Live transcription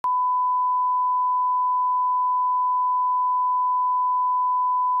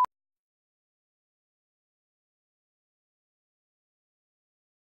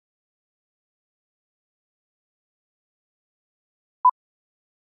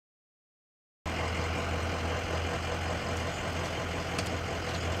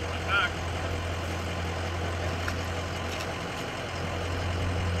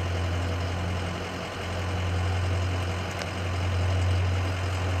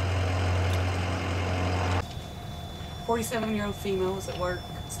47-year-old female was at work,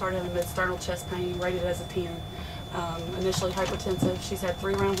 started having mid-sternal chest pain, rated as a 10. Initially hypertensive. She's had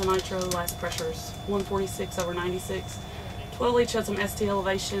 3 rounds of nitro, last pressure's 146/96. 12 lead showed some ST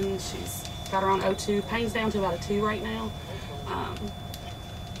elevation. She's got her on O2. Pain's down to about a 2 right now.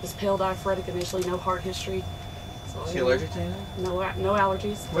 Was pale diaphoretic initially, no heart history. So, is she allergic to anything? No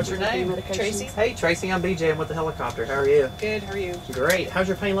allergies. What's your name? Tracy. Hey Tracy, I'm BJ. I'm with the helicopter. How are you? Good, how are you? Great. How's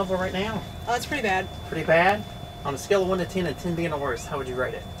your pain level right now? Oh, it's pretty bad. Pretty bad? On a scale of 1 to 10 and 10 being the worst, how would you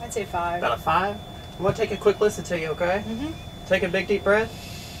rate it? I'd say 5. About a 5? I'm going to take a quick listen to you, okay? Take a big deep breath.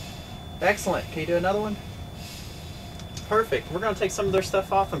 Excellent. Can you do another one? Perfect. We're going to take some of their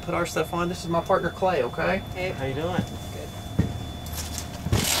stuff off and put our stuff on. This is my partner Clay, okay? Hey. How you doing? Good.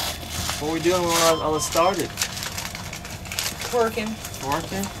 What are we doing when all this started? Working.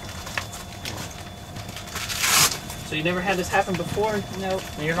 Working? So you never had this happen before? Nope.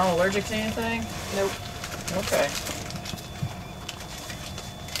 And you're not allergic to anything? Nope. Okay.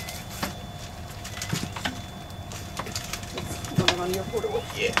 On your portal.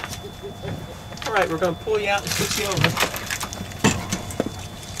 Yeah. All right, we're going to pull you out and switch you over.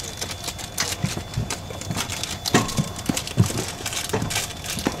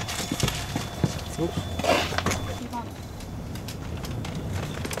 Oops.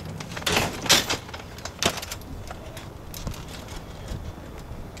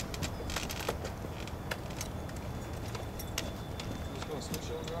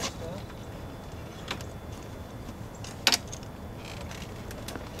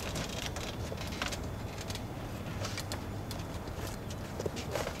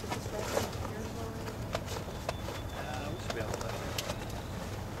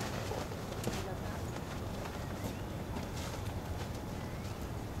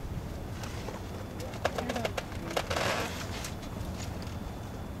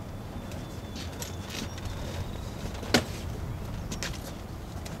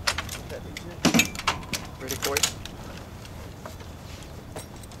 Ready for you?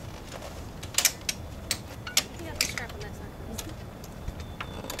 You have the strap on that side.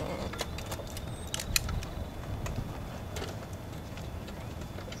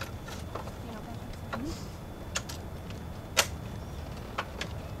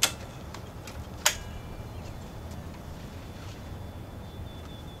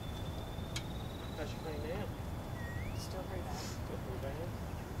 How's your pain now? Still pretty bad. Still pretty bad.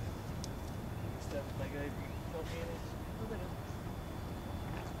 Stuff they gave you help you in it? A little.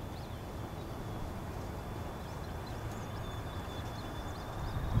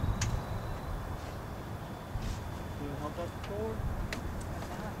 You been humped up before?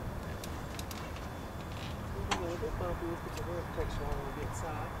 It's a little bit bumpy. We'll put your hair protection on when we get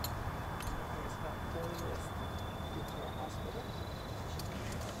inside. It's about 20 minutes to get to our hospital.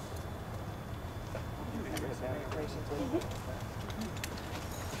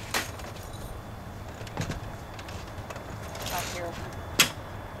 Back here.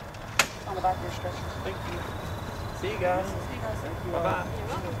 On the back of your stretcher. Thank you. See you guys. See you guys. Thank you.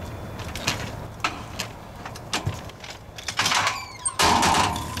 Bye-bye.